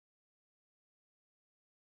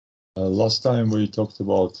Last time we talked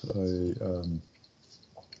about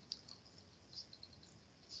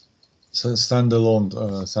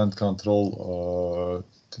standalone sand control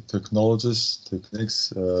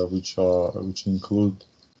techniques, which include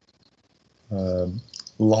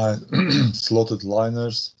slotted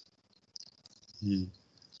liners, the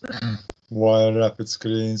wire rapid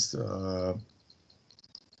screens,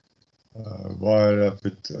 wire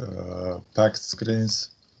rapid packed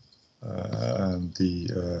screens, and the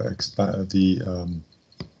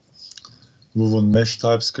woven mesh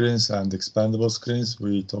type screens and expandable screens.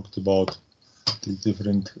 We talked about the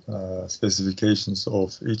different specifications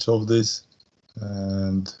of each of these,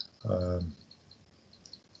 and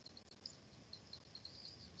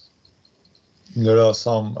there are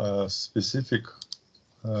some specifics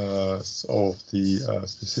of the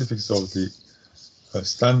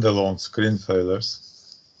standalone screen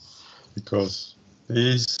failures, because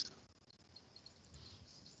these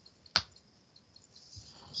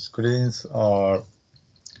screens are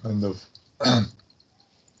kind of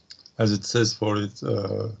as it says for it,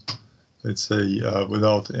 let's say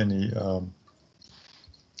without any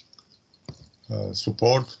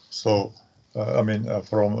support. So I mean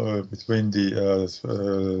from between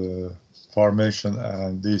the formation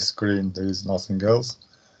and this screen there is nothing else,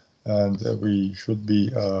 and we should be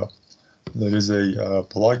there is a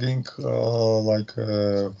plugging like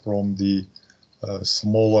from the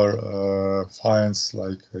smaller fines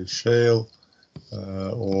like a shale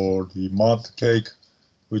or the mud cake,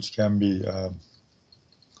 which can be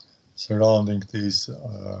surrounding these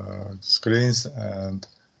screens and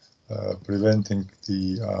preventing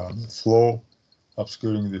the flow,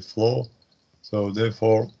 obscuring the flow. So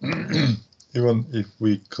therefore, even if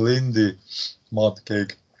we clean the mud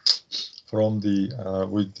cake from the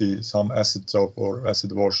with the some acid soap or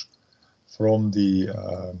acid wash from the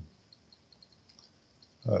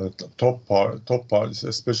top parts,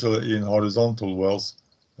 especially in horizontal wells,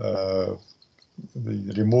 the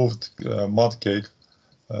removed mud cake,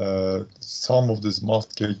 some of this mud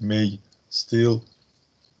cake may still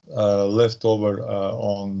left over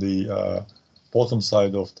on the bottom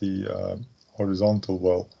side of the horizontal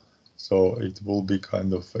well, so it will be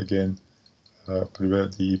kind of again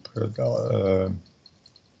prevent the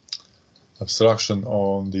obstruction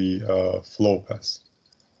on the flow path.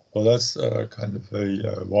 So that's kind of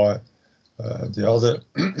a why the other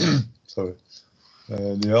sorry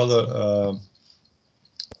the other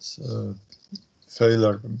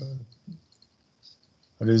failure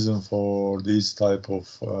reason for these type of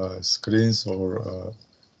screens or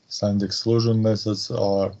sand exclusion methods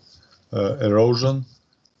are erosion,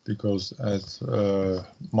 because at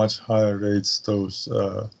much higher rates those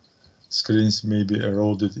screens may be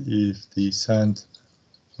eroded if the sand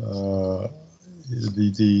if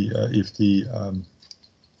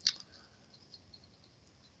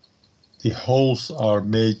the holes are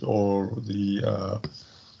made or the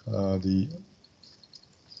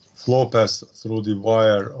flow path through the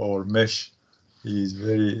wire or mesh is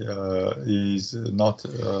not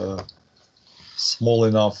small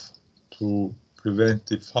enough to prevent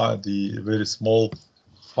the very small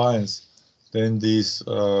fines, then these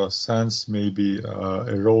sands may be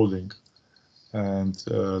eroding, and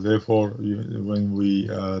therefore when we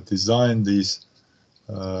design these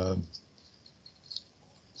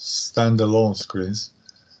standalone screens,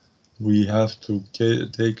 we have to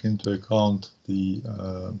take into account the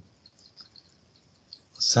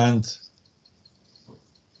sand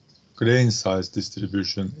grain size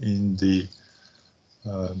distribution in the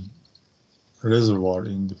reservoir,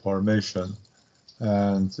 in the formation,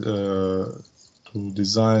 and to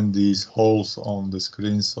design these holes on the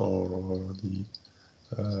screens or the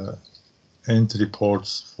entry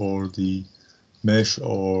ports for the mesh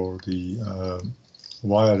or the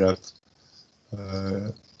wire raft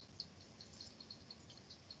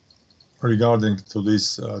regarding to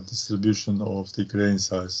this distribution of the grain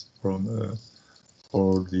size from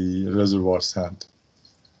for the reservoir sand.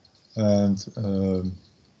 And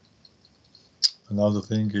another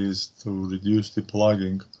thing is to reduce the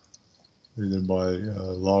plugging, either by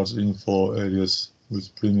large inflow areas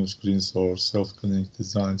with premium screens or self-cleaning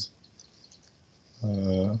designs.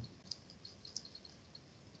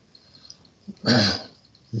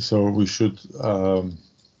 So we should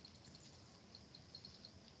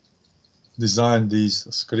design these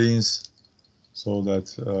screens so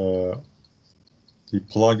that the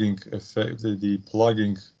plugging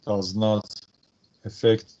does not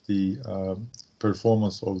affect the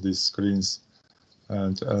performance of these screens,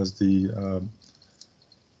 and as the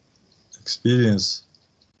experience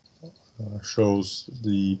shows,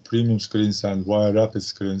 the premium screens and wire rapid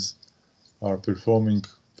screens are performing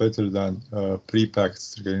better than pre-packed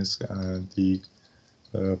screens, and the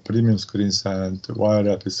premium screens and wire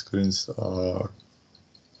rapid screens are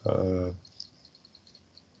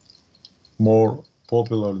more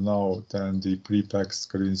popular now than the pre-packed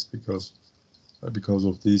screens because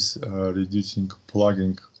of this reducing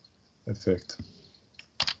plugging effect.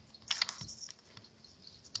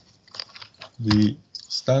 The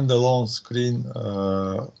standalone screen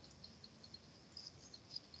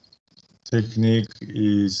technique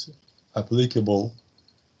is applicable.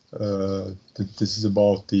 This is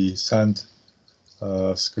about the SAND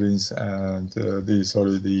screens and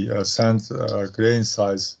the SAND grain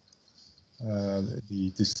size,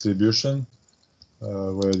 the distribution,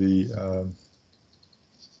 where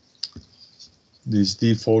this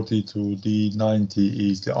D40 to D90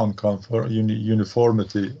 is the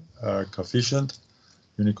uniformity coefficient.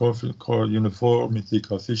 Uniformity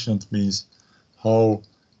coefficient means how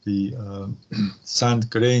the SAND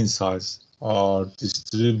grain size are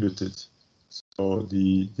distributed. So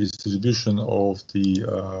the distribution of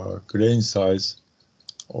the grain size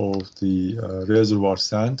of the reservoir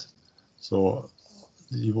sand. So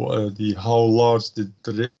the how large the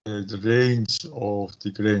range of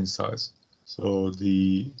the grain size. So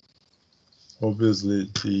obviously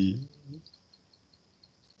the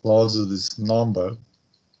larger this number,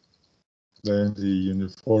 then the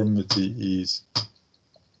uniformity is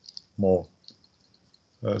more.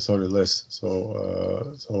 Less. So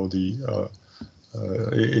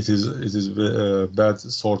it is bad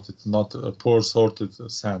sorted, not poor sorted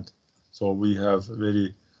sand. So we have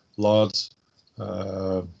very large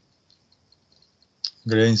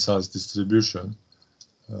grain size distribution,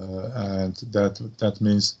 and that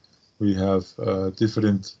means we have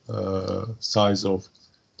different size of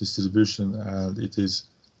distribution, and it is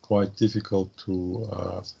quite difficult to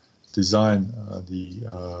design these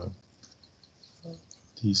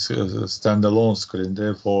standalone screen.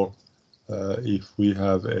 Therefore, if we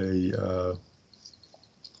have a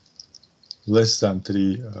less than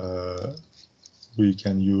 3, we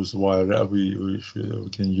can use wire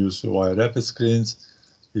rapid screens.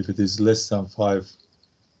 If it is less than 5,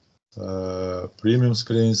 premium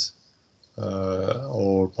screens,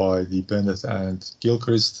 or by the Bennett and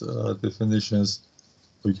Gilchrist definitions,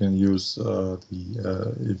 we can use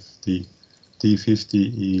if the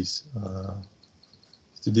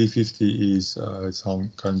D50 is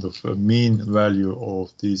some kind of a mean value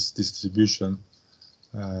of this distribution,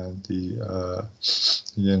 and if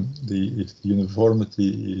the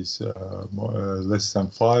uniformity is less than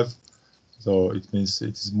 5, so it means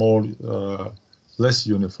it is more less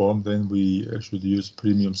uniform. Then we should use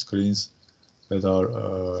premium screens that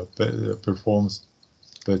are performs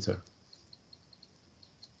better.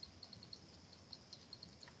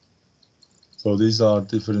 So these are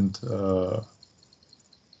different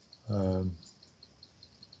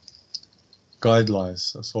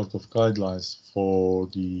guidelines, sort of guidelines for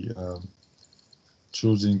the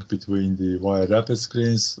choosing between the wire rapid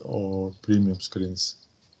screens or premium screens.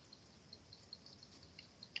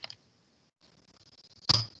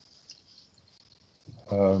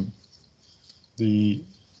 The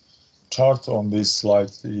chart on this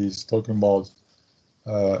slide is talking about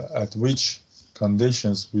at which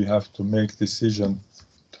conditions we have to make decision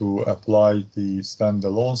to apply the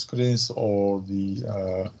standalone screens or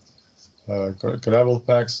the gravel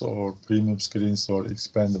packs or premium screens or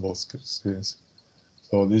expandable screens.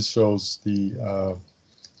 So this shows the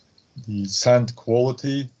sand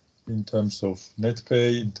quality in terms of net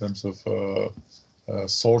pay, in terms of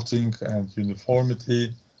sorting and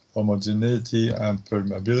uniformity, homogeneity and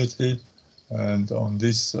permeability. And on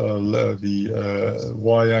this the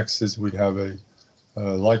y-axis we have a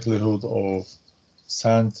likelihood of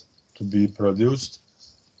sand to be produced,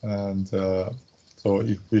 and so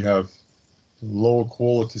if we have low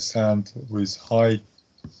quality sand with high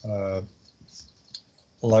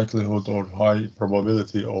likelihood or high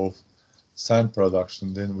probability of sand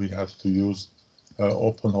production, then we have to use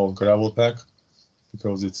open hole gravel pack,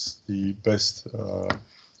 because it's the best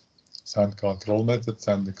sand control method,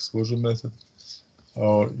 sand exclusion method.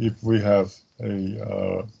 Or if we have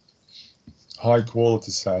a high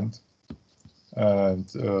quality sand and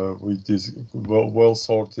with this well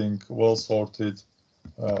sorted,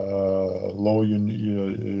 low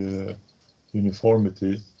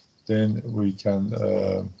uniformity, then we can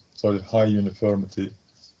high uniformity,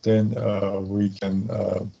 then we can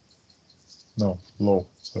low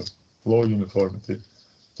uniformity,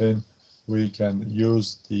 then we can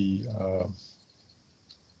use the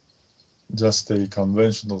just a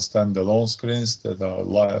conventional standalone screens that are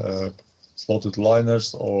slotted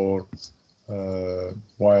liners or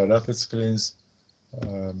wire rapid screens,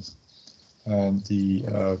 and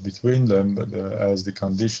between them, as the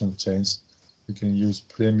condition change, you can use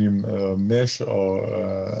premium mesh or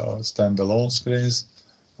standalone screens,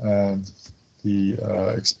 and the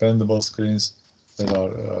expandable screens that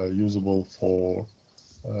are usable for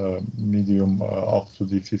medium up to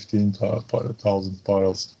the 15,000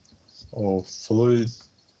 barrels of fluid.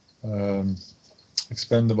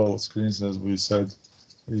 Expandable screens, as we said,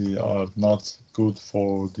 are not good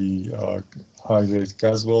for the high-grade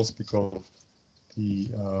gas wells because of the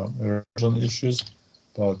erosion issues,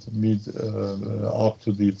 but up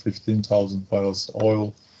to the 15,000 barrels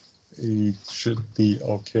oil, it should be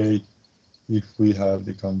okay if we have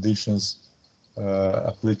the conditions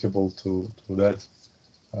applicable to that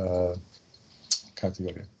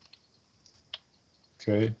category.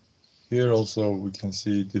 Okay, here also we can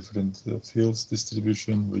see different fields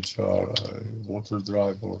distribution, which are water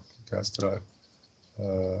drive or gas drive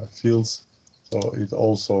fields. So it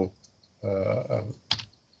also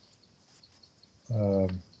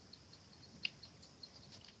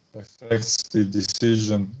affects the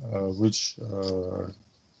decision which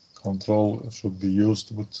control should be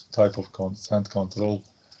used, what type of sand control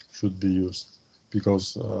should be used,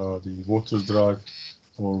 because the water drive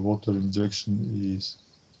or water injection is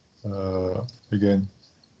again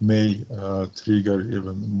may trigger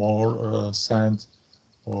even more sand,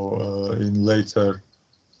 or in later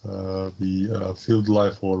the field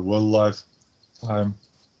life or well life time.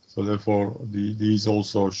 So therefore, these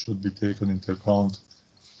also should be taken into account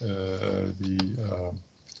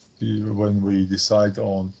when we decide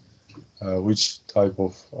on which type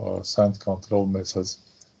of sand control methods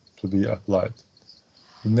to be applied.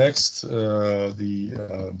 Next,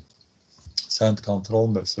 the sand control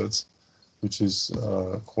methods, which is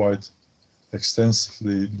quite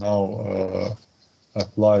extensively now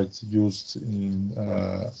applied, used in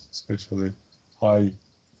especially high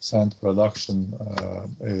sand production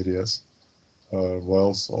areas,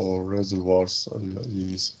 wells or reservoirs,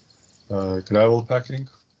 is gravel packing.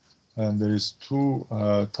 And there is two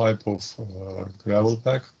type of gravel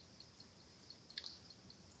pack.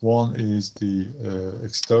 One is the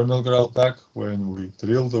external gravel pack. When we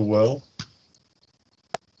drill the well,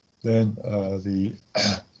 then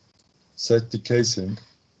set the casing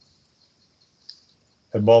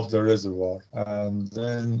above the reservoir, and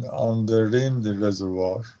then underneath the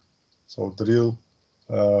reservoir, so drill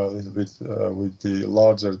a little bit with the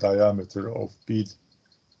larger diameter of bead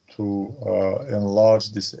to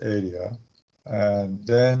enlarge this area, and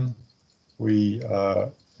then we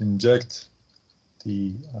inject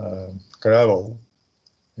the gravel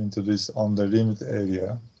into this underneath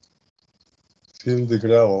area, fill the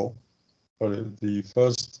gravel, or the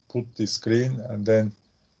first put the screen and then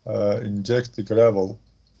inject the gravel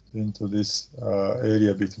into this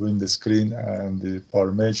area between the screen and the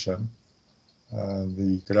formation. And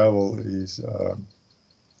the gravel is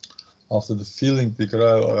after the filling the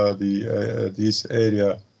gravel, this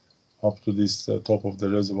area up to this top of the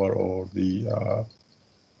reservoir, or the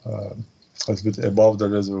a little bit above the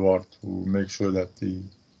reservoir, to make sure that the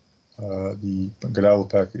gravel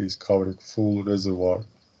pack is covering full reservoir.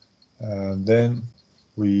 And then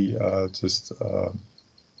we just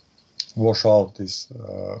wash out this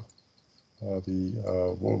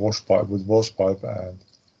wash pipe with wash pipe and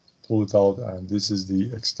pull it out, and this is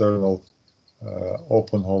the external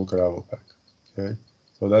open hole gravel pack. Okay,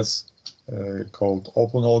 so that's called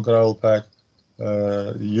open hole gravel pack.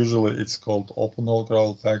 Usually it's called open hole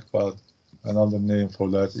gravel pack, but another name for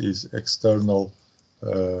that is external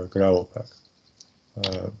gravel pack.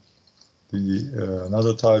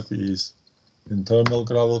 Another type is internal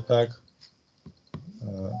gravel pack,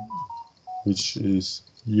 which is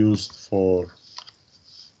used for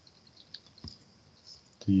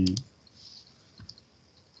the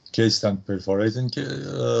cased and perforated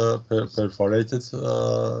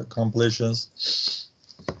completions.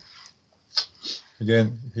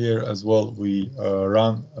 Again, here as well, we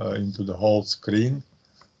run into the whole screen,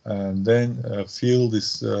 and then fill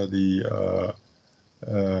this the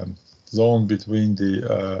zone between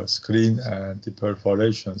the screen and the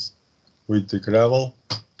perforations with the gravel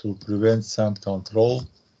to prevent sand control,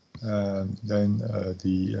 and then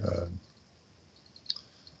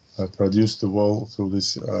produce the well through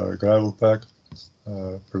this gravel pack,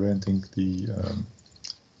 preventing the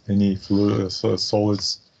any fluid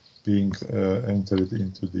solids being entered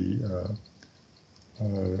into the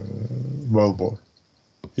wellbore.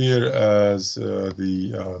 Here, as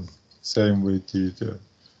the same with the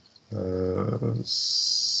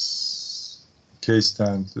cased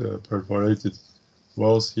and perforated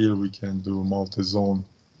wells, here we can do multi-zone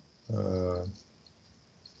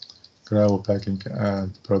gravel packing and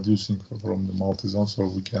producing from the multi-zone, so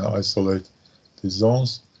we can isolate the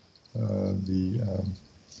zones and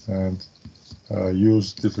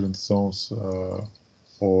use different zones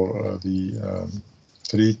or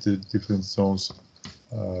treat the different zones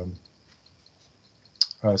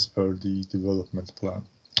as per the development plan.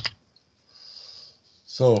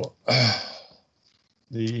 So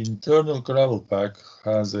the internal gravel pack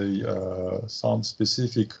has some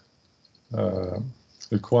specific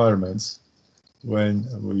requirements when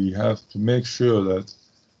we have to make sure that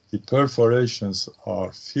the perforations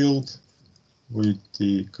are filled with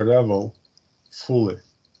the gravel fully,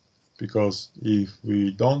 because if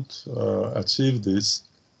we don't achieve this,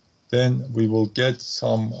 then we will get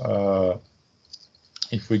some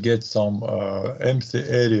if we get some empty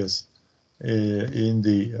areas in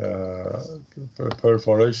the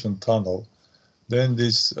perforation tunnel, then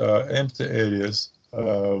these empty areas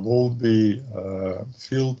will be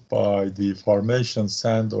filled by the formation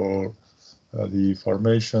sand or the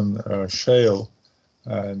formation shale,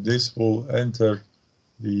 and this will enter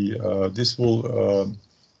the this will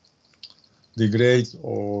degrade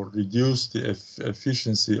or reduce the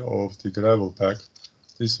efficiency of the gravel pack.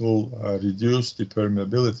 This will reduce the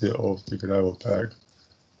permeability of the gravel pack,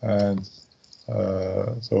 and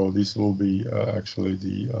so this will be actually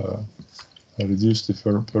the reduce the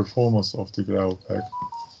performance of the gravel pack,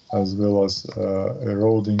 as well as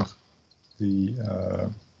eroding the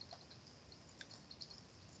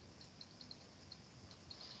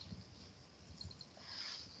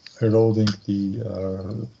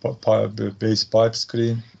base pipe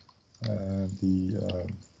screen and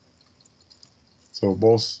so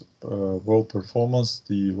both wall performance,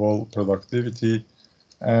 the wall productivity,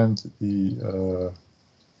 and the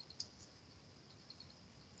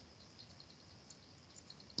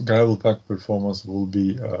gravel pack performance will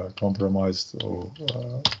be compromised or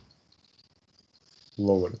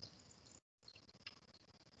lowered.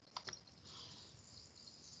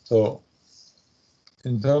 So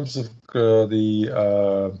in terms of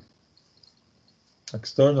the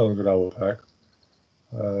external gravel pack,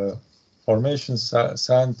 formation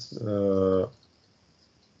sand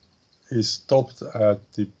is stopped at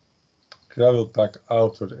the gravel pack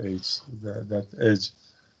outer edge, that edge.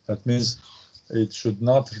 That means it should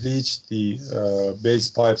not reach the base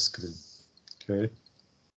pipe screen. Okay.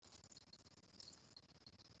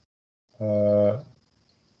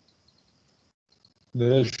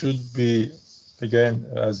 There should be, again,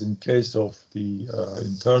 as in case of the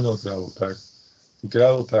internal gravel pack, the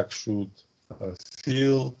gravel pack should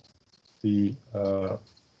fill the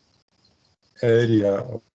area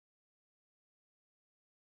of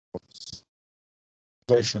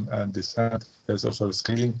and the sand is also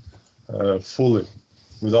screen fully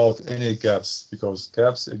without any gaps, because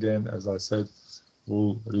gaps, again, as I said,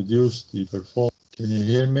 will reduce the performance. Can you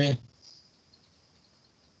hear me?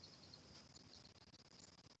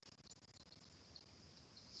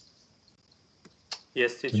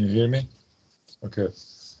 Yes, teacher. Can you hear me? Okay.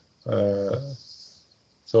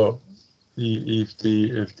 So if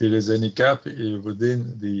there is any gap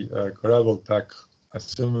within the gravel pack,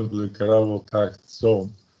 assumably gravel packed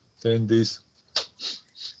zone, then these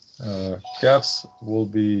gaps will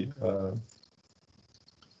be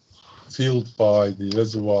filled by the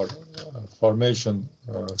reservoir formation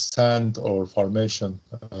sand or formation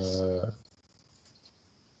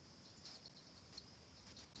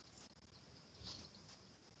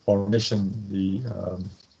the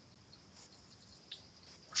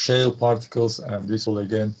shale particles, and this will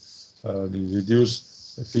again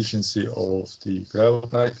reduce efficiency of the gravel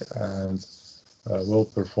pack and well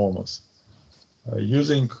performance.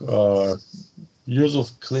 Using use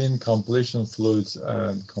of clean completion fluids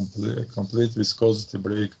and complete viscosity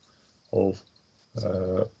break of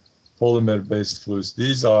polymer-based fluids.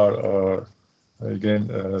 These are again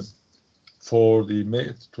for the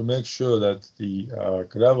to make sure that the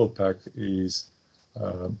gravel pack is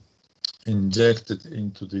injected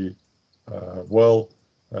into the well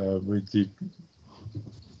with the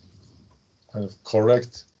kind of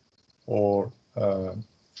correct or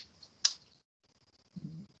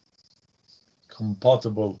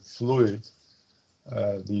compatible fluid.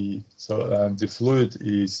 The fluid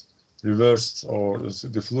is reversed, or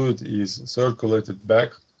the fluid is circulated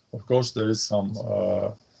back. Of course, there is some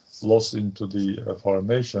loss into the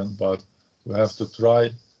formation, but we have to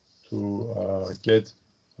try to get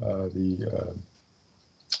the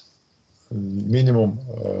minimum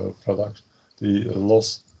product, the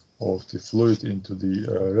loss of the fluid into the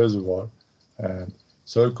reservoir, and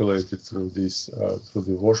circulate it through this through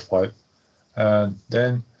the wash pipe, and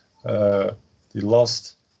then the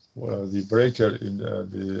last the breaker in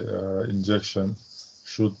the injection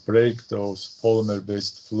should break those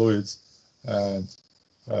polymer-based fluids and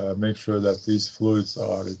make sure that these fluids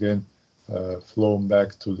are again flown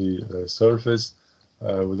back to the surface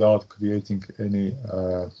without creating any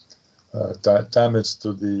damage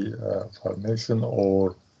to the formation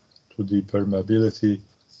or to the permeability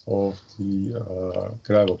of the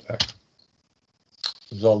gravel pack.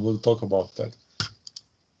 So we'll talk about that.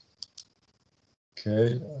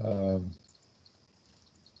 Okay,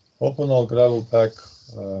 open-hole gravel pack.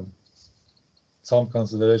 Some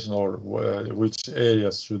consideration or which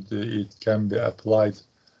areas should it can be applied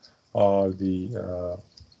are the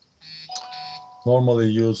normally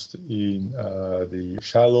used in the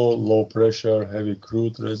shallow, low pressure, heavy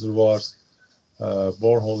crude reservoirs.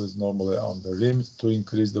 Borehole is normally on the rim to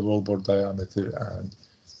increase the wellbore diameter and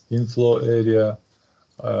inflow area.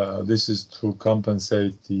 This is to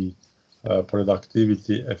compensate the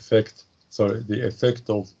productivity effect, sorry, the effect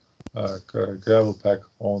of gravel pack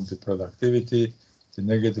on the productivity, the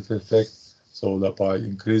negative effect, so that by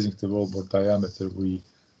increasing the wellbore diameter, we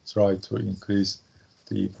try to increase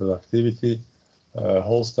the productivity.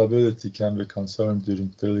 Hole stability can be concerned during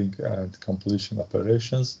drilling and completion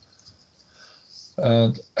operations.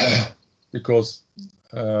 And because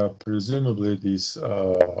presumably these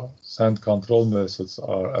sand control methods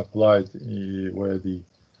are applied where the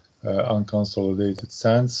unconsolidated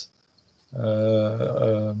sands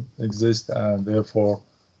exist, and therefore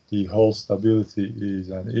the hole stability is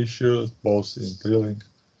an issue both in drilling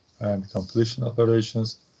and completion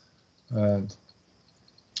operations. And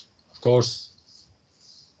of course,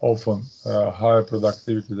 often higher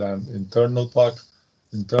productivity than internal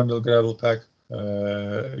gravel pack,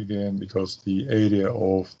 again because the area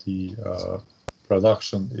of the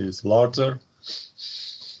production is larger.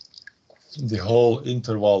 The whole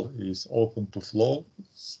interval is open to flow,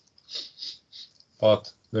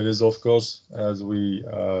 but there is, of course, as we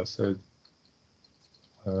said,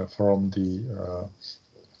 from the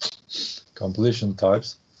completion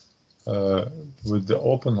types, with the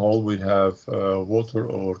open hole we have water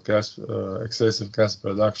or gas, excessive gas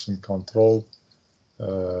production control,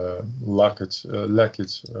 leakage.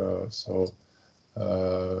 So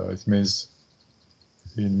it means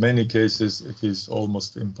in many cases it is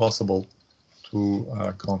almost impossible to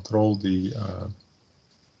control the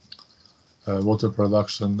water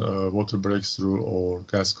production, water breakthrough, or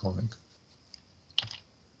gas conning.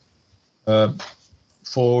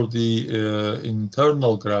 For the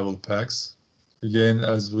internal gravel packs, again,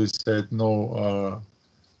 as we said, no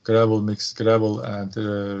gravel and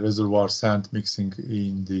reservoir sand mixing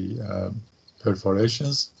in the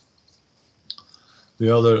perforations. The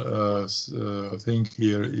other thing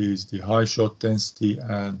here is the high shot density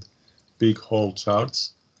and big hole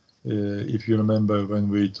charts. If you remember when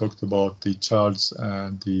we talked about the charts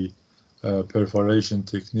and the perforation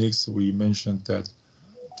techniques, we mentioned that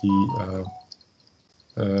the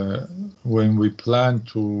when we plan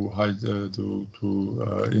to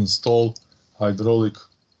install hydraulic,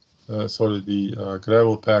 the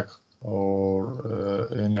gravel pack or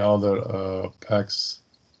any other packs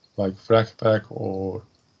like frac pack or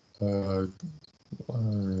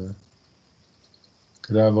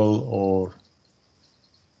gravel or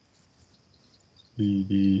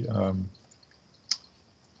the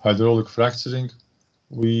hydraulic fracturing,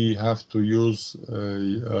 we have to use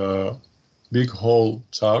big hole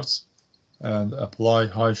charts and apply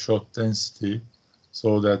high shot density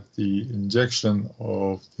so that the injection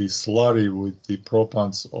of the slurry with the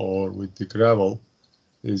proppants or with the gravel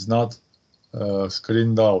is not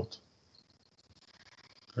screened out.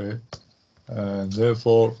 Okay, and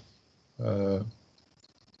therefore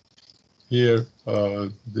here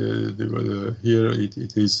here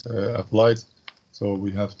it is applied, so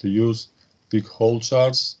we have to use big hole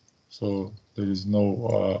charts, so there is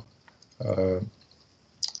no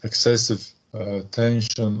excessive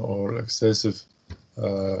tension or excessive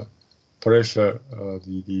pressure,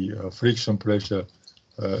 the friction pressure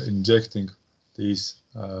injecting these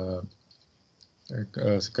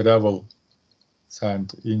gravel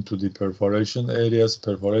sand into the perforation areas,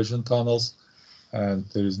 perforation tunnels, and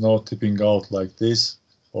there is no tipping out like this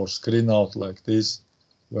or screen out like this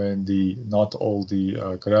when not all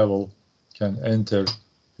the gravel can enter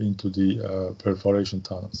into the perforation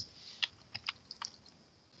tunnels.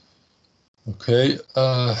 Okay,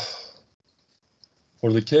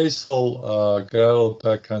 for the case hole gravel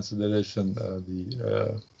pack consideration,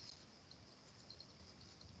 the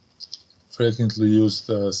frequently used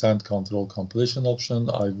sand control completion option,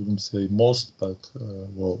 I wouldn't say most, but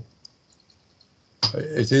well,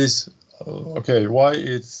 it is okay, why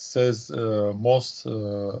it says most?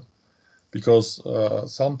 Because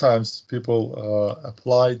sometimes people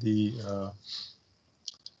apply the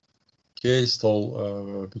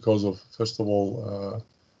K-stall because of, first of all,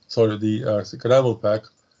 sorry, the gravel pack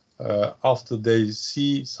after they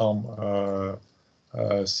see some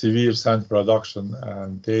severe sand production,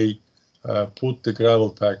 and they put the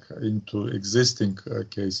gravel pack into existing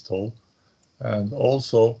K-stall, and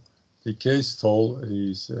also the K-stall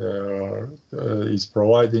is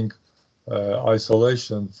providing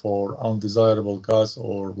isolation for undesirable gas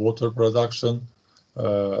or water production,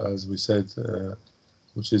 as we said,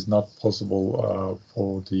 which is not possible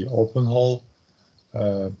for the open hole.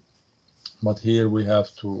 But here we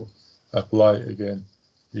have to apply again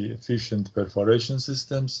the efficient perforation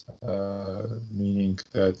systems, meaning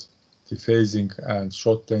that the phasing and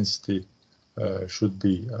shot density should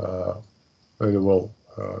be very well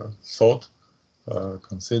thought,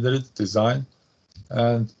 considered, designed,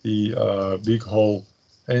 and the big hole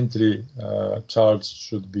entry charge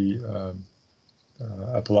should be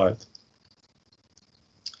applied.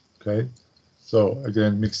 Okay, so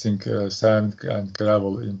again, mixing sand and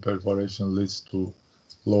gravel in perforation leads to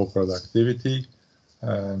low productivity,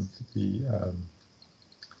 and the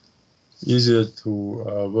easier to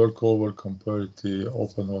work over compared to the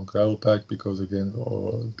open hole gravel pack, because again,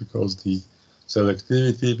 because the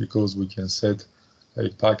selectivity, because we can set a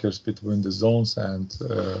packers between the zones and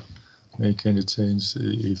make any change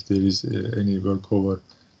if there is any workover,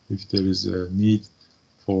 if there is a need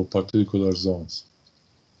for particular zones.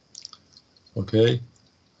 Okay,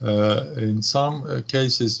 in some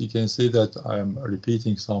cases you can see that I'm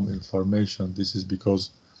repeating some information. This is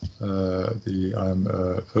because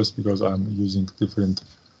first because I'm using different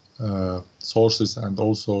sources, and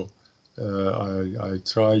also I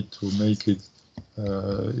try to make it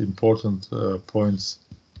important points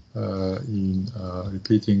in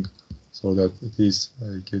repeating, so that it is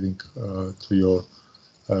getting to your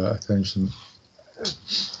attention,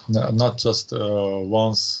 not just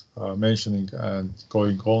once mentioning and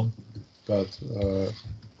going on, but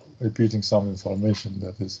repeating some information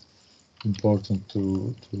that is important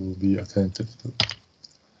to be attentive to.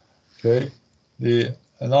 Okay,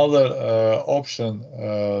 another option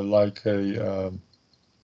like a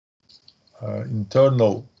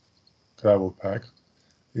internal gravel pack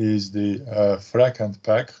is the frac and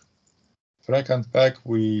pack. Frac and pack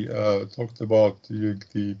we talked about during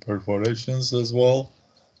the perforations as well.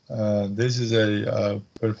 This is a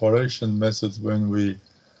perforation method when we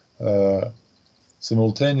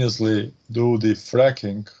simultaneously do the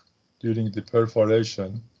fracking during the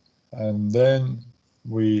perforation, and then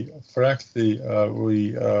we frac the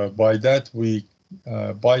by that we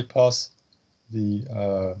bypass the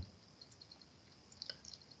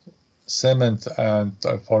cement and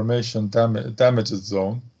formation damaged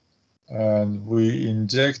zone, and we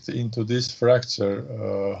inject into this fracture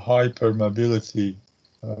high permeability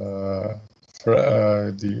the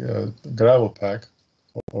gravel pack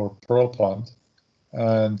or ProPond,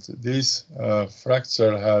 and this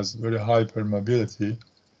fracture has very high permeability,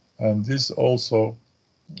 and this also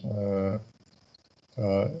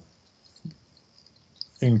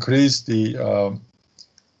increase the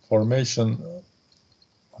formation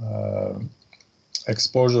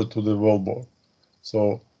exposure to the wellbore.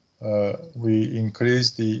 So we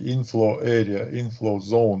increase the inflow area, inflow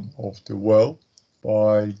zone of the well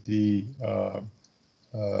by the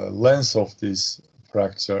length of this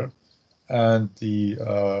fracture and the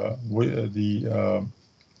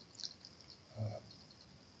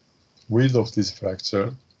width of this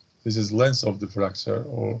fracture. This is length of the fracture,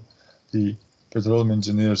 or the petroleum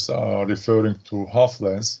engineers are referring to half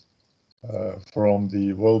length from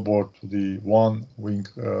the wellbore to the one wing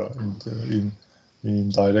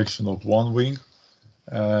in direction of one wing,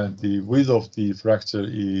 and the width of the fracture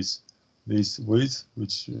is this width,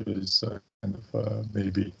 which is kind of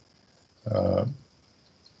maybe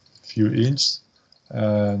few inches,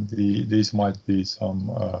 and this might be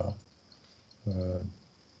some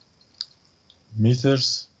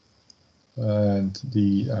meters, and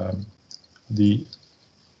the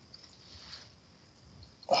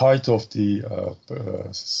height of the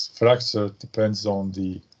fracture depends on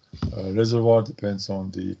the reservoir, depends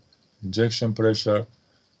on the injection pressure,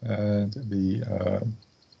 and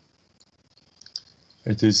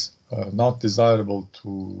it is not desirable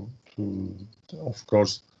to of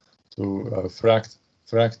course to frac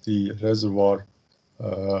the reservoir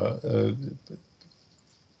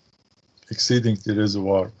exceeding the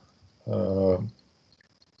reservoir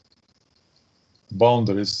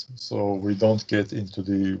boundaries, so we don't get into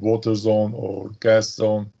the water zone or gas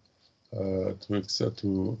zone,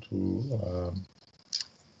 to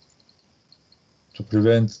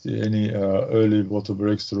prevent any early water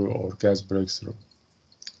breakthrough or gas breakthrough.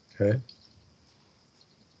 Okay.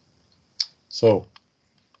 So,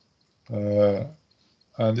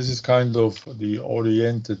 and this is kind of the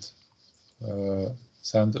oriented the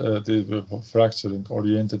fracturing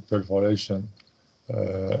oriented perforation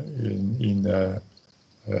in a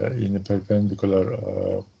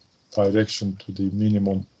perpendicular direction to the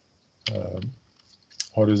minimum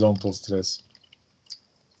horizontal stress.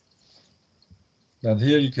 And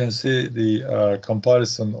here you can see the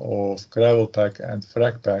comparison of gravel pack and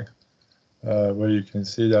frac pack, where you can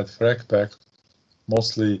see that frac pack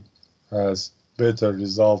mostly has better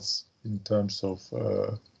results in terms of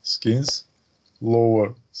skins,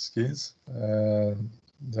 lower skins, and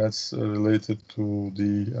that's related to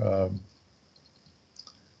the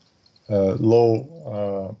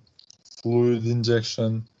low fluid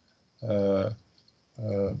injection,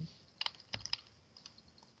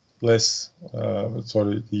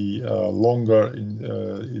 longer in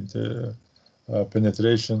the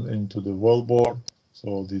penetration into the wellbore,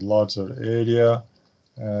 so the larger area,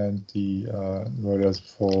 and the whereas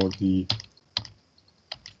for the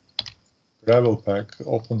gravel pack,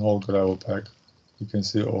 open hole gravel pack, you can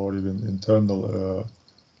see, or even internal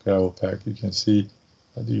gravel pack, you can see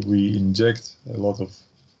we inject a lot of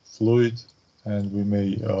fluid, and we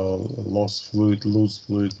may lose fluid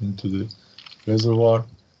into the reservoir,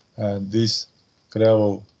 and this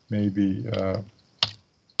gravel may be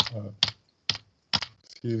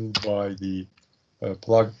filled by the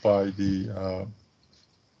plugged by the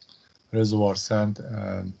reservoir sand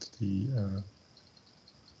and the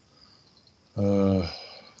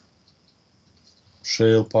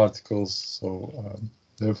shale particles. So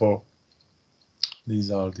therefore,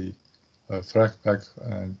 these are the frac pack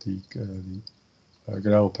and the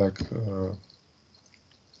gravel pack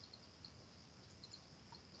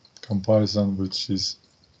comparison, which is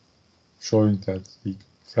showing that the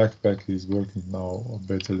frac pack is working now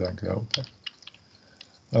better than gravel pack.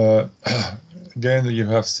 Again, you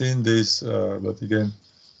have seen this, but again,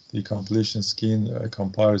 the completion skin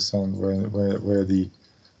comparison where the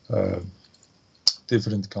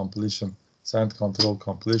different completion sand control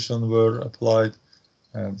completion were applied,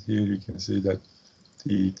 and here you can see that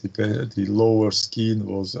the lower skin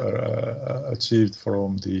was achieved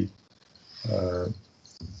from the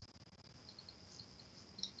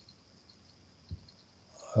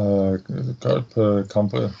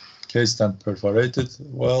cased and perforated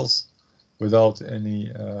wells without any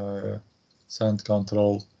sand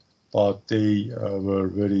control, but they were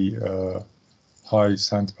very high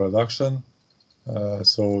sand production,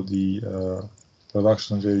 so the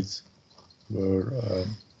production rates were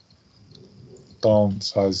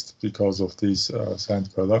downsized because of this sand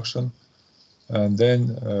production. And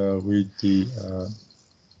then with the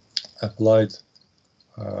applied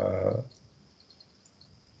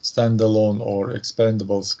standalone or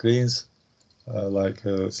expandable screens like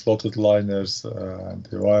slotted liners and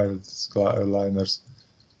the wired liners,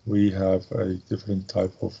 we have a different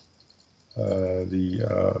type of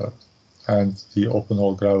and the open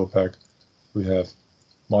hole gravel pack, we have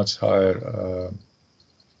much higher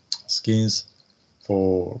skins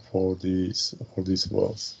for these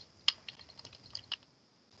wells.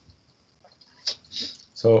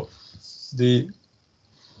 So the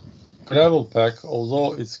gravel pack,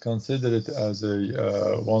 although it's considered as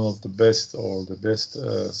a one of the best or the best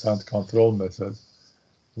sand control method,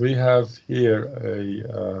 we have here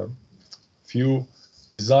a few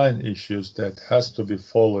design issues that has to be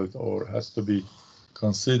followed or has to be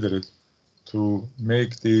considered to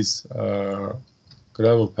make these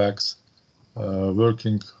gravel packs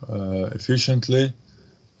working efficiently.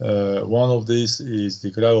 One of these is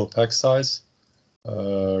the gravel pack size.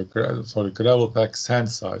 Gravel pack sand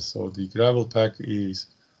size. So the gravel pack is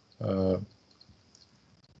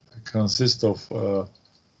consists of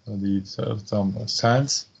some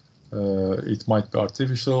sands. It might be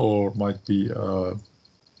artificial or might be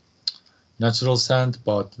natural sand,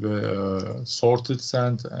 but sorted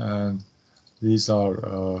sand, and these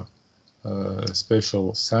are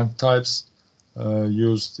special sand types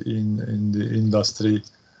used in the industry.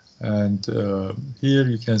 And here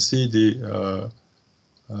you can see the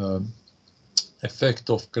effect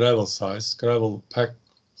of gravel pack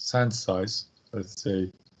sand size. Let's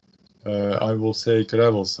say I will say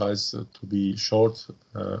gravel size to be short.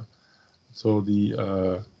 So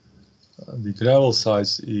the gravel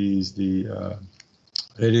size is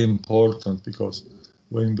very important, because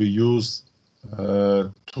when we use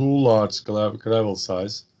too large gravel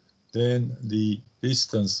size, then the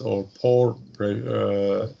distance or pore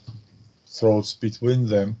throats between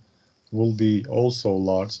them will be also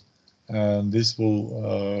large, and this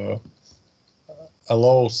will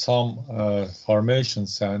allow some formation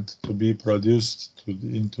sand to be produced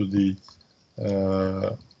into the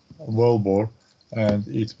wellbore, and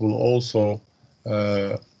it will also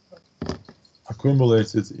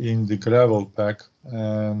accumulate it in the gravel pack,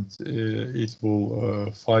 and it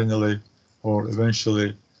will finally or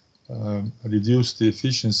eventually reduce the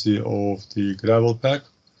efficiency of the gravel pack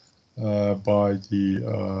by the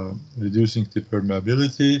reducing the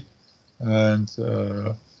permeability, and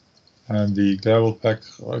the gravel pack,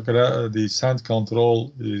 the sand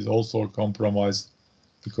control is also compromised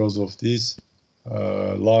because of this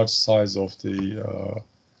large size of the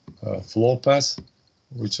flow path,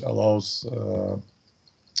 which allows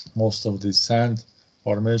most of the sand,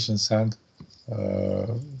 formation sand,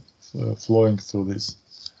 flowing through this.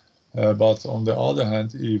 But on the other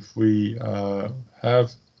hand, if we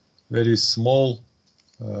have very small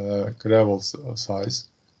gravel size,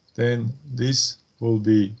 then this will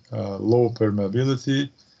be low permeability.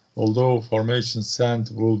 Although formation sand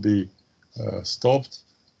will be stopped,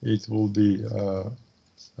 it will be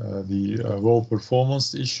the well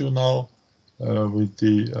performance issue now with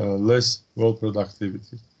the less well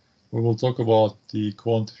productivity. We will talk about the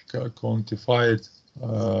quantified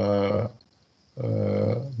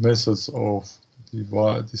methods of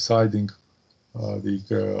deciding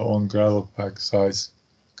the on gravel pack size,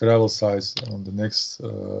 gravel size on the next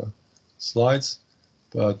slides.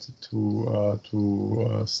 But to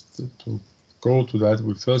go to that,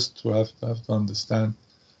 we first have to understand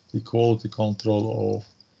the quality control of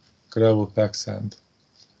gravel pack sand.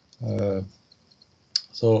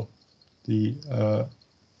 So the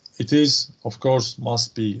it is, of course,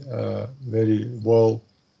 must be very well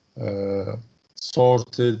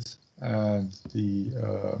sorted and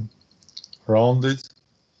rounded,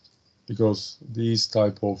 because these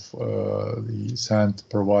type of the sand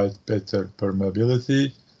provide better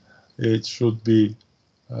permeability. It should be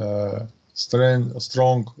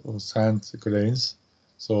strong sand grains,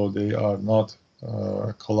 so they are not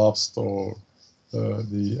collapsed or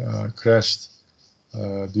crashed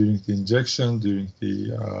during the injection, during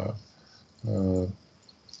the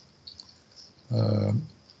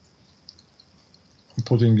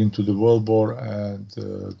putting into the wellbore, and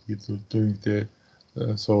doing the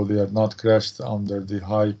so they are not crashed under the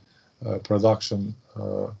high production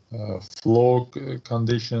flow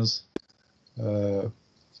conditions.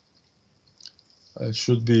 It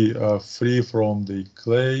should be free from the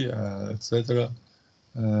clay, etc.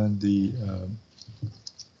 And the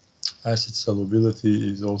acid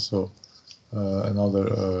solubility is also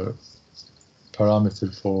another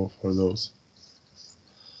parameter for those.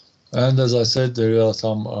 And as I said, there are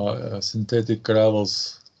some synthetic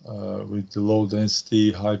gravels with low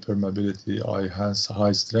density, high permeability,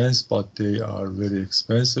 high strength, but they are very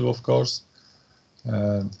expensive, of course.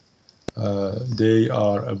 And they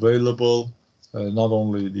are available, not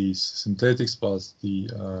only these synthetics, but the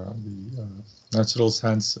natural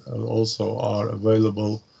sands also are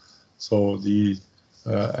available. So the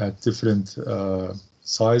at different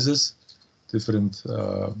sizes, different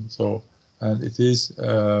and it is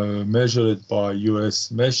measured by US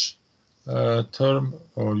mesh term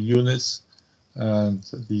or units, and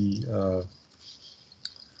the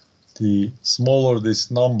smaller this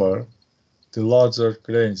number, the larger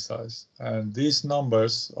grain size. And these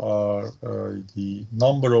numbers are the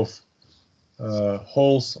number of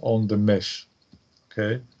holes on the mesh.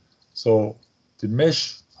 Okay, so the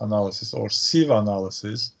mesh analysis or sieve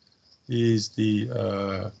analysis is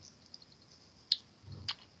the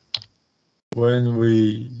when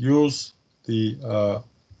we use the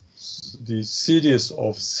series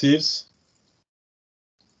of sieves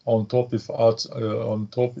on top of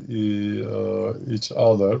each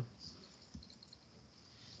other.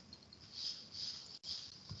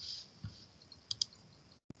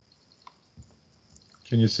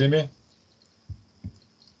 Can you see me?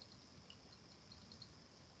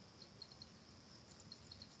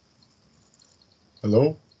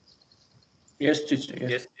 Hello? Yes, teacher.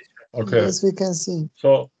 Yes. Okay. Yes, we can see.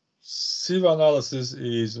 So sieve analysis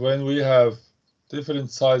is when we have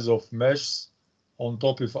different size of meshes on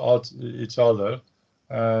top of each other,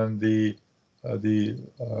 and the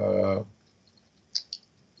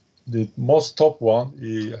most top one,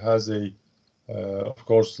 it has a of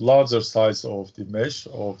course larger size of the mesh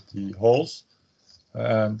of the holes,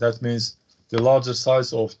 and that means the larger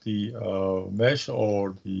size of the mesh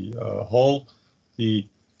or the hole, the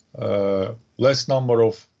less number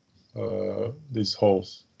of these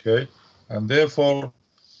holes. Okay, and therefore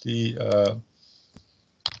the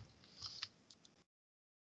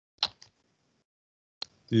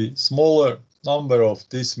the smaller number of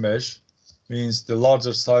this mesh means the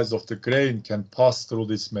larger size of the grain can pass through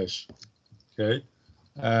this mesh. Okay,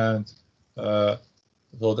 and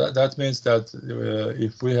so that means that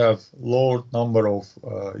if we have lower number of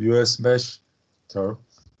US mesh turf,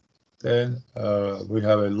 then we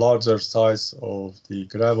have a larger size of the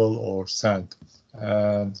gravel or sand.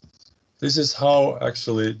 And this is how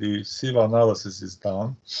actually the sieve analysis is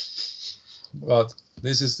done. But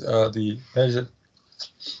this is the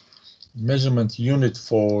measurement unit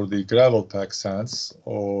for the gravel pack sands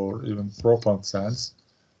or even proppant sands.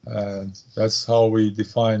 And that's how we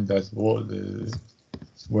define that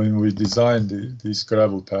when we design this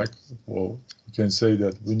gravel pack. Well, you can say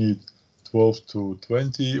that we need 12 to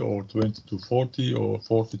 20 or 20 to 40 or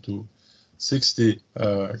 40 to 60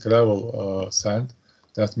 gravel sand.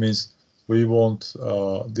 That means we want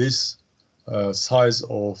this size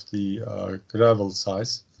of the gravel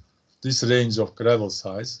size, this range of gravel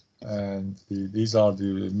size, and these are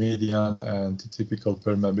the median and the typical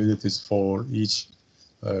permeabilities for each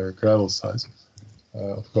gravel size.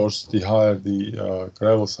 Of course, the higher the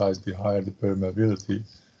gravel size, the higher the permeability,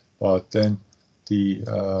 but then the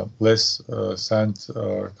less sand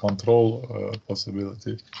control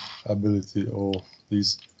ability of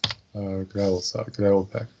this gravel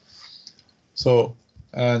pack. So,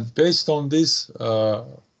 and based on this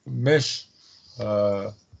mesh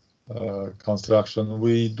construction,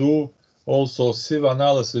 we do also sieve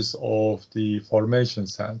analysis of the formation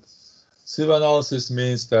sand. Sieve analysis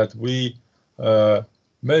means that we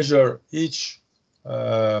measure each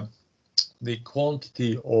the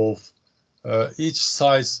quantity of each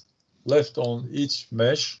size left on each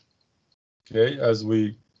mesh. Okay, as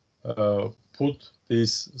we put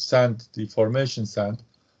this sand, the formation sand,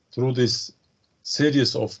 through this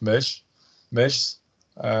series of meshes,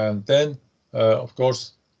 and then of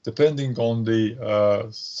course, depending on the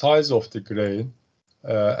size of the grain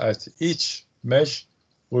at each mesh,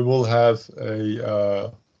 we will have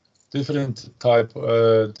a different type,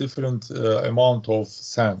 different amount of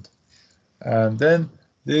sand. And then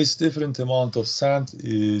this different amount of sand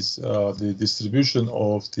is the distribution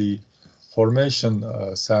of the formation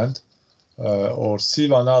sand or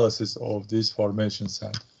sieve analysis of this formation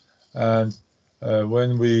sand. And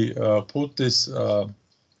when we put this,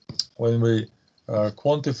 when we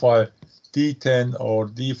quantify D10 or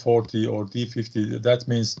D40 or D50, that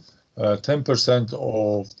means 10%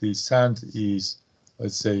 of the sand is,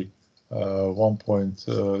 let's say,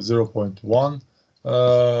 0.1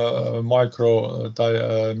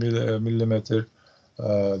 millimeter.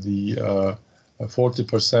 The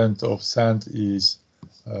 40% of sand is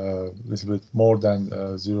a little bit more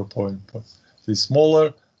than 0. Is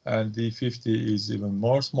smaller, and D50 is even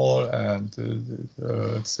more smaller, and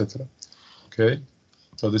etc. Okay,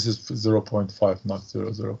 so this is 0.5, not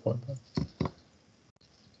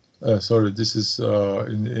 0.5. Sorry, this is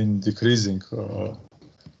in decreasing.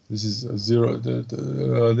 This is 0.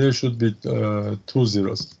 There should be 2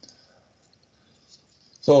 zeros.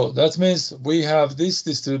 So that means we have this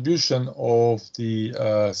distribution of the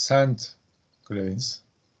sand grains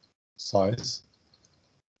size,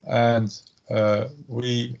 and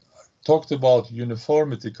we talked about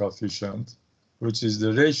uniformity coefficient, which is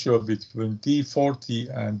the ratio between D40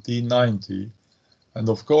 and D90. And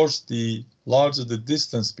of course, the larger the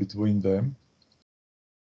distance between them,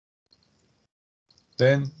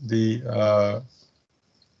 then the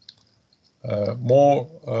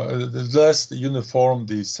the less uniform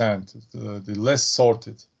the sand, the less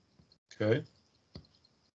sorted. Okay.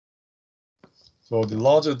 So the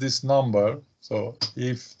larger this number, so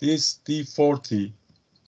if this D40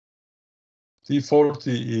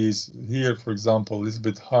 is here, for example, a little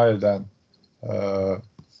bit higher than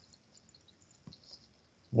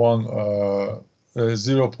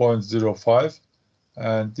 0.05,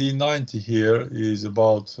 and D90 here is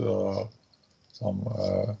about some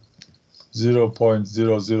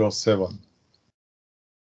 0.007,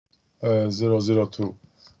 002,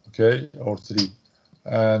 okay, or 3,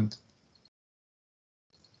 and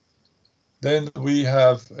then we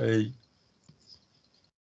have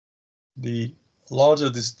the larger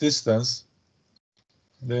this distance,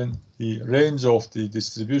 then the range of the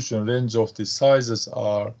distribution, range of the sizes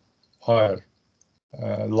are higher,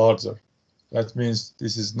 larger. That means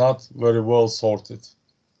this is not very well sorted,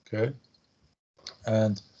 okay?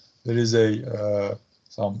 And there is a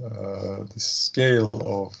this scale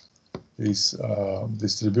of this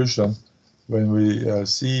distribution. When we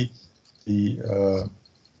see the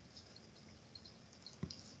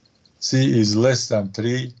C is less than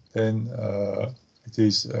 3, then it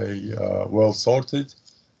is a well sorted.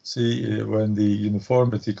 C, when the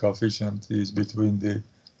uniformity coefficient is between the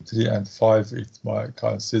 3 and 5, it might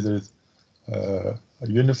consider it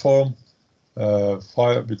uniform.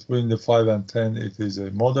 5 between the 5 and 10, it is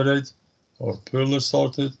a moderate or poorly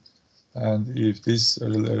sorted. And if this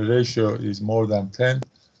ratio is more than 10,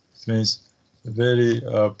 it means very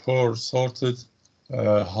poor sorted,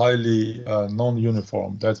 highly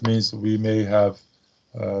non-uniform. That means we may have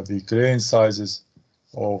the grain sizes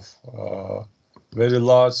of very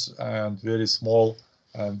large and very small,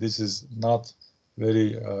 and this is not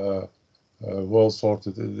very well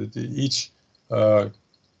sorted. Each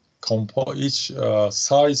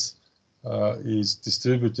size is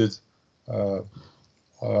distributed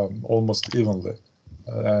almost evenly,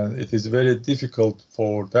 and it is very difficult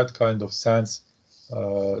for that kind of sands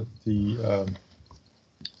to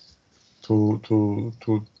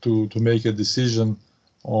make a decision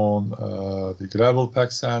on the gravel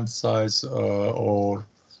pack sand size or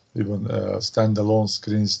even standalone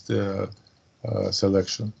screens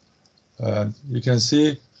selection. And you can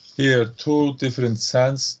see here two different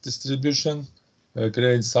sands distribution,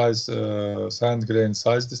 grain size, sand grain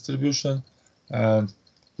size distribution, and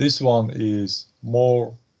this one is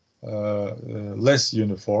more less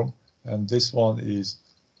uniform, and this one is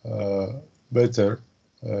better,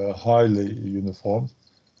 highly uniform.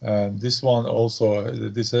 And this one also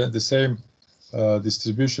the same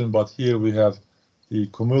distribution, but here we have the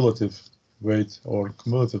cumulative weight or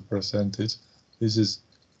cumulative percentage. This is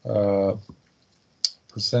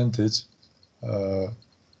percentage,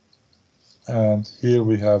 and here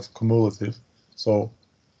we have cumulative. So,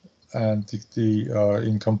 and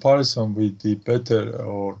in comparison with the better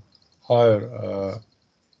or higher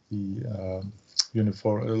the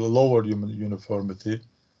lower uniformity,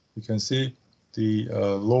 you can see the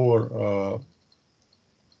lower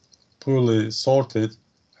poorly sorted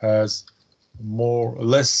has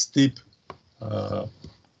less steep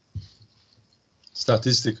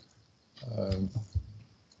statistic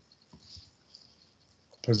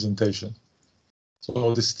presentation.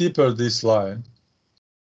 So the steeper this line,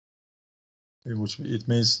 in which it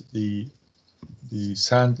means the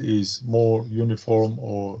sand is more uniform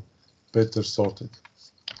or better sorted.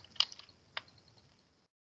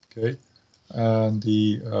 Okay, and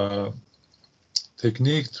the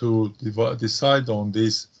technique to decide on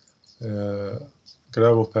this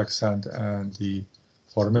gravel pack sand and the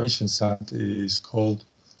formation sand is called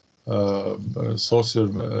Saucer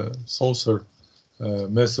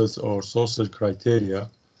methods or Saucer criteria.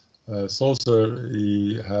 Saucer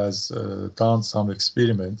has done some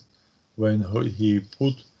experiment when he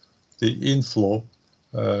put the inflow,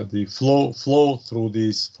 the flow through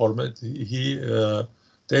this format.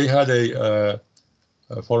 They had a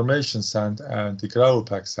formation sand and the gravel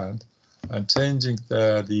pack sand, and changing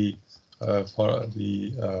the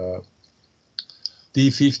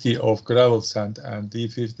D50 of gravel sand and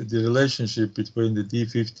D50, the relationship between the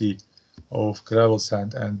D50 of gravel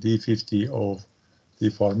sand and D50 of the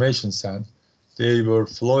formation sand, they were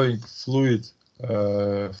flowing fluid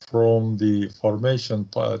from the formation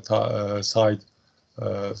side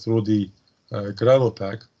through the gravel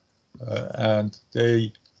pack, and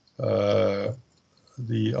they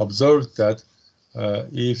observed that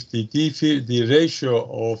if the ratio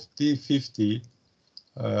of D50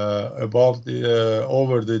 above the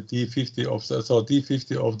over the D50 of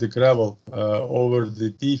D50 of the gravel over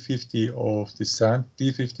the D50 of the sand.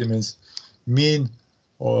 D50 means mean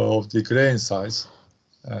of the grain size,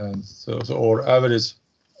 and or average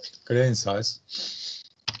grain size,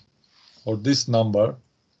 or this number,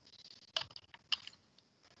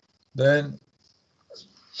 then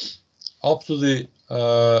up to the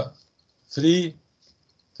 3,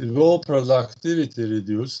 the raw productivity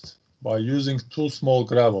reduced by using too small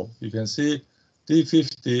gravel. You can see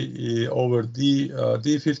D50 over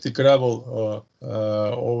D50 gravel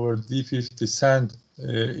over D50 sand.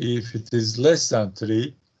 If it is less than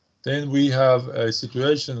 3, then we have a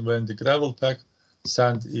situation when the gravel pack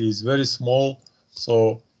sand is very small.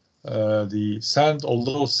 So the sand,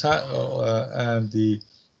 although sand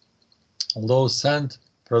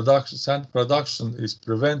production is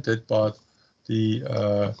prevented, but the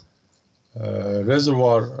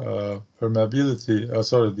reservoir permeability,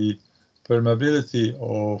 the permeability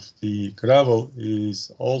of the gravel is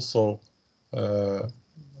also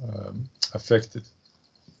affected,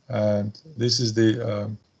 and this is the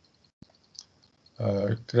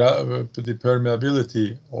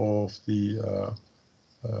permeability of the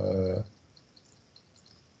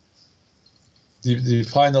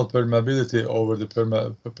final permeability over the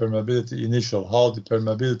permeability initial, how the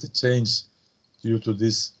permeability changed due to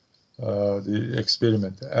this the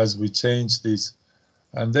experiment as we change this.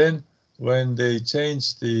 And then when they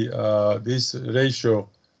change the this ratio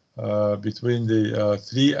between the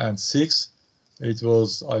 3 and 6, it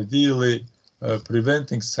was ideally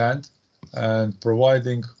preventing sand and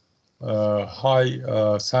providing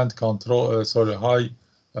high sand control, high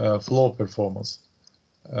flow performance.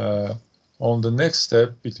 On the next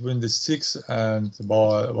step, between the 6 and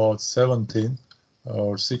about 17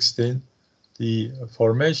 or 16, the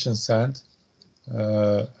formation sand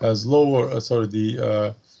has lower,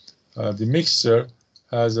 the mixture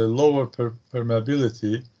has a lower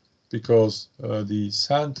permeability because the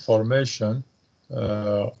sand formation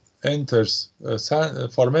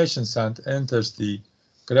formation sand enters the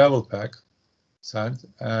gravel pack sand,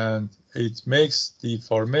 and it makes the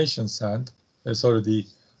formation sand,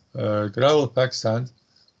 gravel pack sand,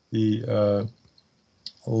 the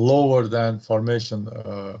lower than formation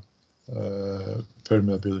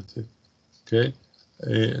permeability. Okay,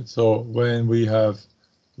 so when we have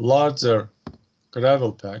larger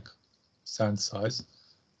gravel pack sand size,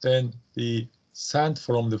 then the sand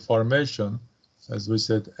from the formation, as we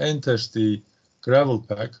said, enters the gravel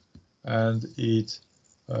pack, and it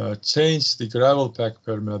changes the gravel pack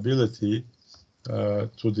permeability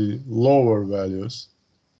to the lower values.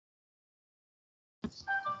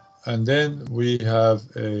 And then we have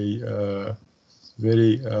a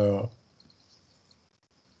very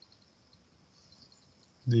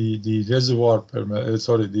the reservoir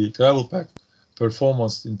the gravel pack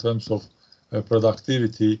performance in terms of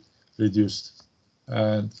productivity reduced.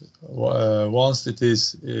 And once it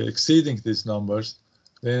is exceeding these numbers,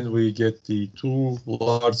 then we get the too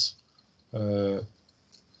large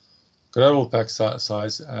gravel pack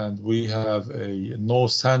size, and we have a no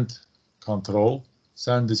sand control.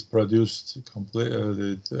 Sand is produced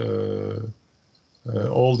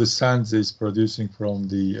all the sand is producing from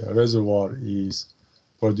the reservoir is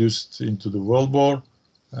produced into the wellbore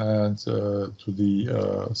and to the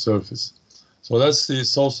surface. So that's the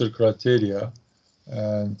Sulzer criteria.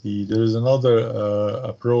 And there is another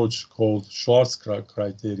approach called Schwarz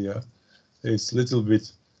criteria. It's a little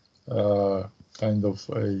bit kind of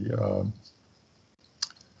a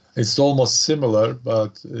it's almost similar,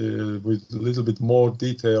 but with a little bit more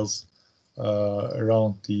details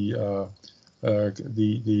around the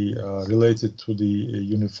related to the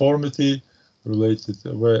uniformity,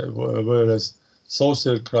 whereas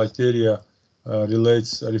Sulzer criteria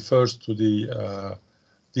refers to the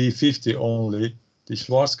D50 only. The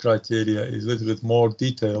Schwarz criteria is a little bit more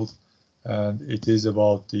detailed, and it is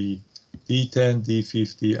about the D10,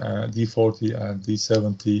 D50, and D40, and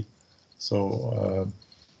D70. So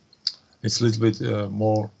it's a little bit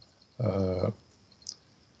more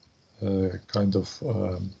kind of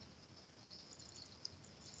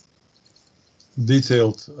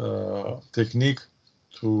detailed technique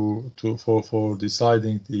for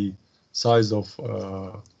deciding the size of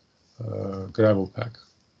gravel pack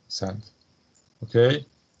sand. Okay,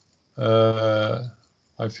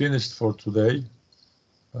 I finished for today.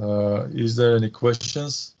 Is there any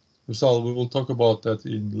questions? Vishal, we will talk about that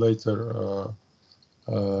in later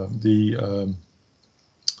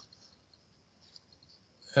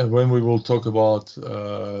when we will talk about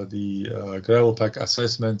the gravel pack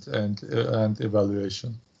assessment and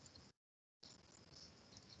evaluation.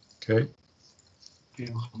 Okay.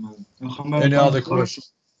 Any other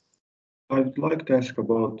questions? I'd like to ask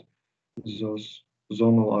about those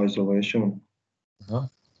zonal isolation.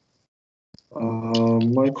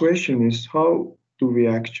 My question is, how do we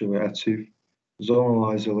actually achieve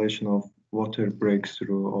zonal isolation of water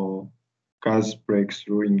breakthrough or gas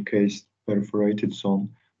breakthrough in case perforated zone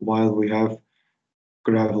while we have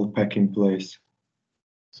gravel pack in place?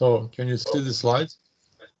 So can you see the slide?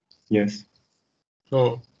 Yes.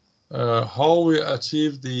 So how we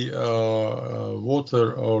achieve the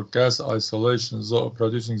water or gas isolation,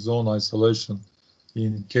 producing zone isolation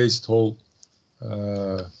in cased hole,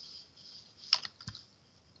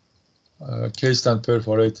 cased and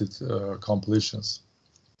perforated completions?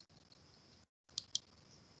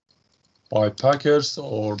 By packers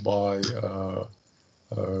or by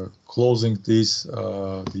closing these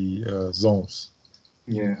the zones.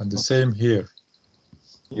 Yeah. And the same here.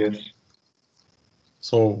 Yes.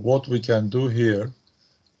 So what we can do here,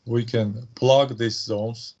 we can plug these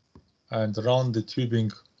zones and run the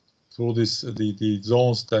tubing through this the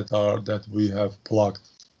zones that we have plugged.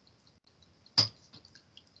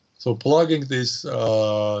 So plugging this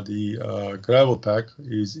the gravel pack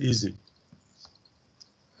is easy.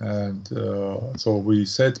 And so we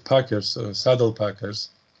set packers, saddle packers,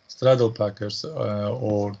 straddle packers,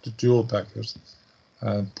 or dual packers,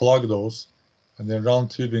 and plug those, and then run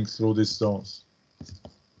tubing through these zones.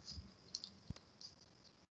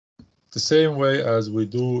 The same way as we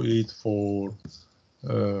do it for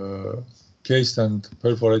cased and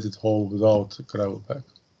perforated hole without gravel pack.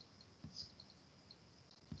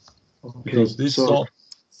 Okay. Because this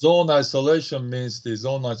zone isolation means the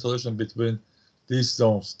zone isolation between these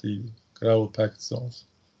zones, the gravel packed zones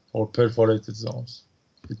or perforated zones.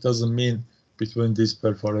 It doesn't mean between these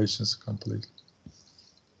perforations completely.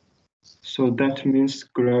 So that means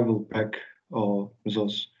gravel pack or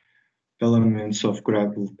those elements of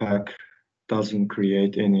gravel pack doesn't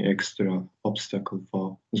create any extra obstacle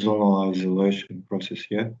for zonal isolation process,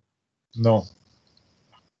 yeah? No.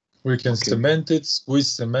 We can Okay. cement it,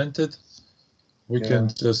 squeeze cement it. We can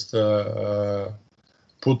just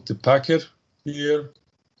put the packer here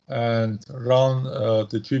and run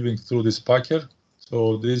the tubing through this packer.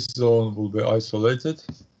 So this zone will be isolated.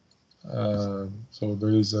 So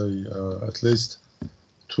there is at least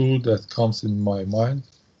two that comes in my mind.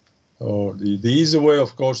 Or the easy way,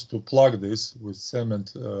 of course, to plug this with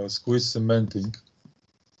cement, squeeze cementing.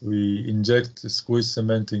 We inject the squeeze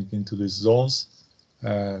cementing into these zones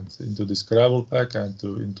and into this gravel pack and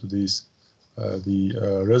into this the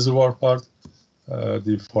reservoir part,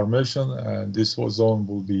 the formation, and this zone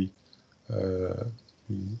will be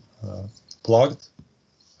plugged,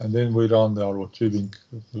 and then we run our tubing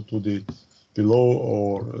to the below,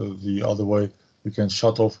 or the other way. We can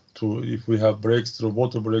shut off to, if we have breakthrough,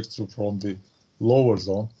 water breakthrough from the lower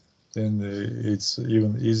zone, then it's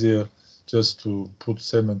even easier just to put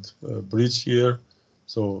cement bridge here,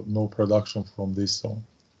 so no production from this zone.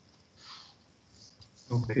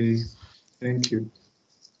 Okay, thank you.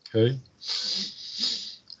 Okay.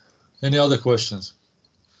 Any other questions?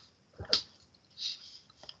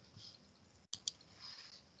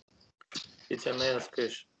 Teacher, may I ask a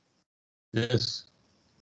question? Yes.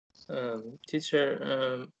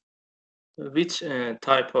 Teacher, which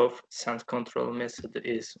type of sand control method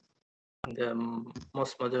is the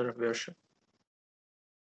most modern version?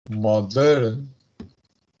 Modern.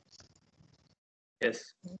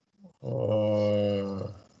 Yes.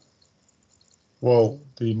 Well,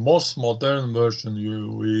 the most modern version,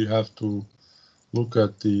 we have to look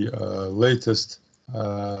at the latest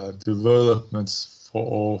developments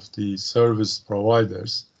of the service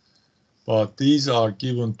providers, but these are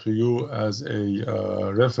given to you as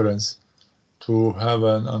a reference to have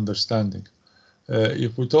an understanding.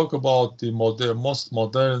 If we talk about the most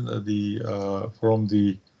modern, from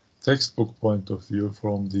the textbook point of view,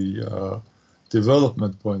 from the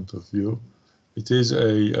development point of view, it is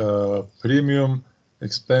a premium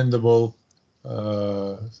expandable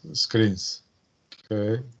screens.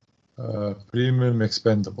 Okay, premium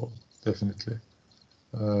expandable, definitely.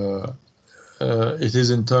 It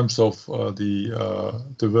is in terms of the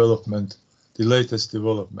development, the latest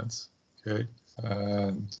developments. Okay,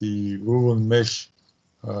 and the woven mesh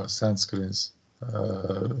sand screens.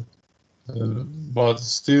 But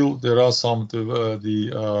still, there are some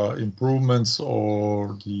the improvements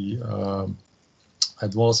or the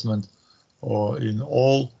advancement or in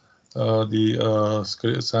all the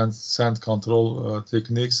sand control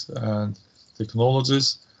techniques and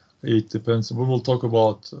technologies. It depends. We will talk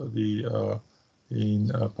about the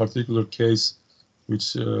in a particular case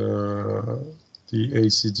which the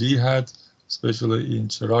ACG had, especially in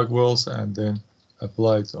Chirag wells, and then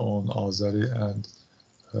applied on Azeri and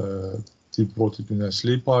deep-water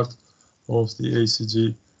Güneşli part of the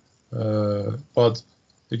ACG. But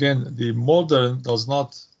again, the modern does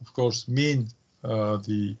not, of course, mean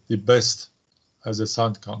the best as a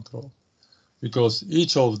sand control, because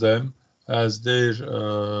each of them has their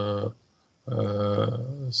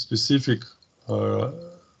specific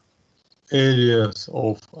areas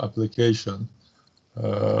of application.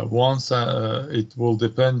 Once it will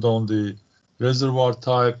depend on the reservoir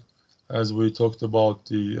type, as we talked about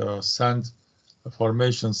the sand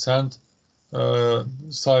formation, sand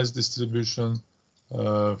size distribution,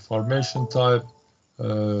 formation type,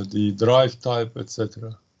 the drive type,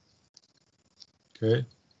 etc. Okay,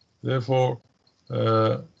 therefore,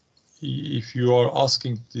 if you are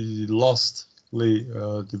asking the lastly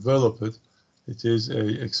developed, it is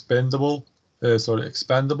a expandable,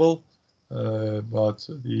 but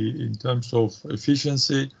in terms of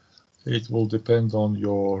efficiency, it will depend on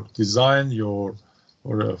your design, your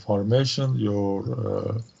formation,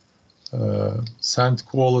 your sand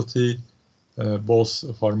quality, both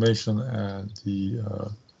formation and the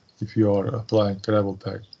if you are applying gravel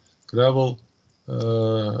pack. Gravel,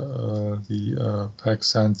 the pack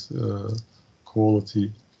sand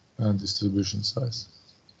quality and distribution size.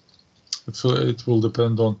 So it will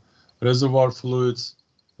depend on reservoir fluids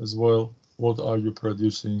as well. What are you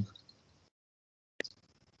producing?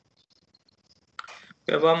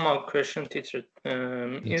 We have one more question, teacher.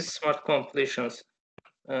 Yes. In smart completions,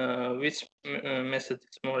 which method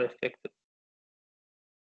is more effective?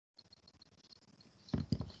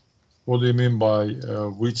 What do you mean by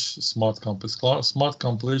which smart completions? Smart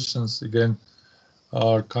completions, again,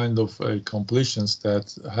 are kind of a completions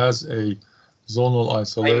that has a zonal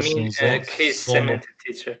isolation. I mean, case cemented,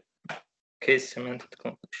 teacher. Case cemented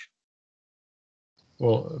completion.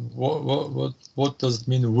 Well, what does it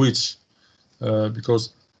mean which?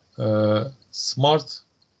 Because smart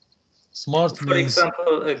For means,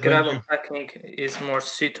 example, gravel packing is more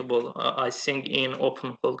suitable, I think, in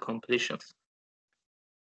open hole completions.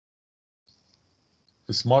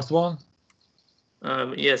 the smart one?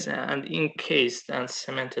 Yes, and encased and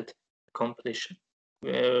cemented completion.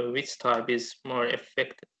 Which type is more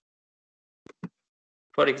effective?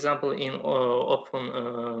 For example, in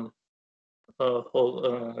open hole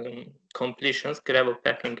completions, gravel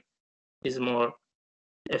packing is more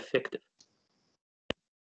effective.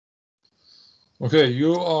 Okay,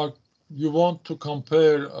 you want to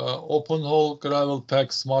compare open hole gravel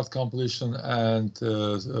pack smart completion and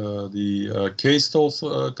the cased hole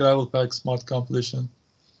gravel pack smart completion,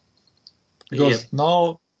 because Yep.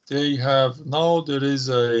 now there is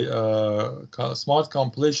a smart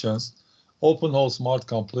completions, open hole smart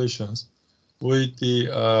completions with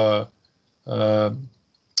the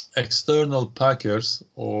external packers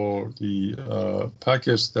or the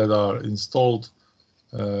packers that are installed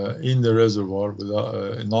in the reservoir,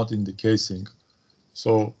 without, not in the casing.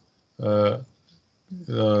 So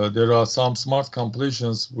there are some smart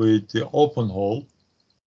completions with the open hole,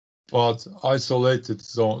 but isolated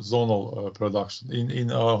zonal production in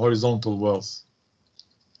horizontal wells.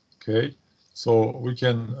 Okay, so we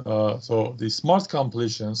can so the smart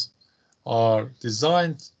completions are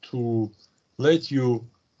designed to let you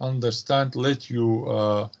understand,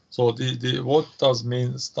 so what does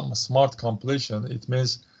mean smart completion? It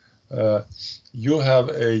means you have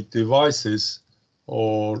a devices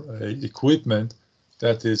or a equipment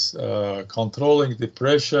that is controlling the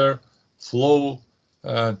pressure, flow,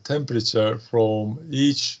 and temperature from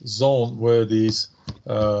each zone where these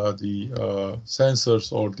the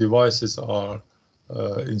sensors or devices are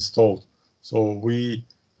installed. So we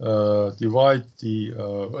divide the,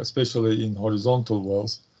 especially in horizontal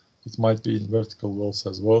wells, it might be in vertical wells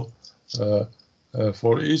as well.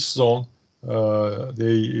 For each zone,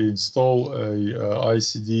 they install a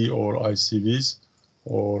ICD or ICVs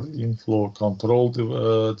or inflow control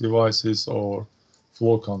devices or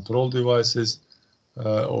flow control devices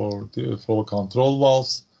or the flow control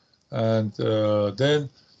valves, and then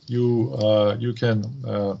you can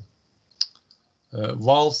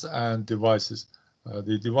valves and devices.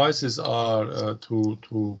 The devices are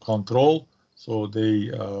to control, so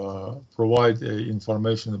they provide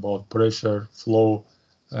information about pressure, flow,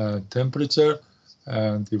 and temperature,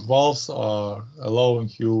 and the valves are allowing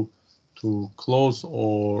you to close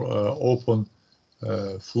or open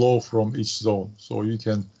flow from each zone. So you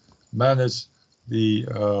can manage the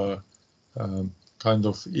kind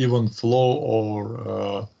of even flow,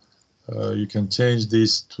 or you can change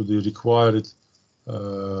this to the required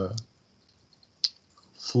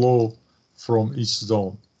flow from each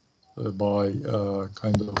zone by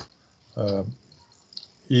kind of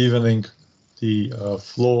evening the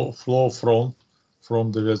flow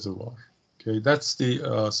from the reservoir. Okay, that's the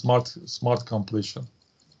smart completion,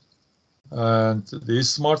 and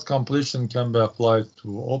this smart completion can be applied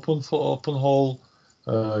to open hole,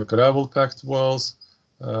 gravel packed wells,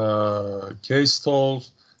 cased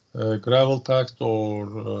holes, gravel packed,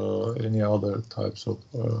 or any other types of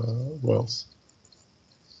wells.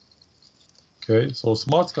 Okay, so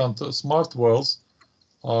smart wells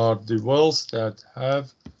are the wells that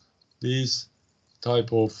have these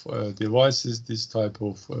type of devices, this type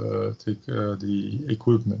of the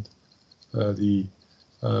equipment, the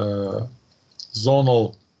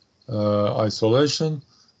zonal isolation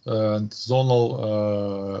and zonal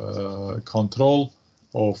control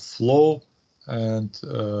of flow, and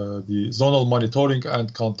the zonal monitoring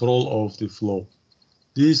and control of the flow.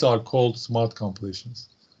 These are called smart completions.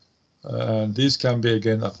 And these can be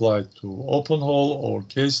again applied to open hole or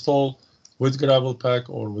cased hole with gravel pack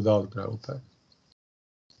or without gravel pack.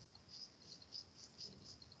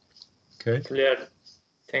 Okay. Clear.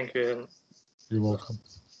 Thank you. You're welcome.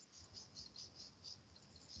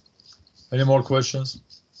 Any more questions?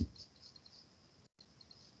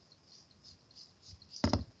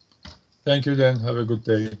 Thank you then. Have a good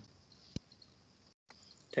day.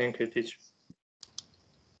 Thank you, teacher.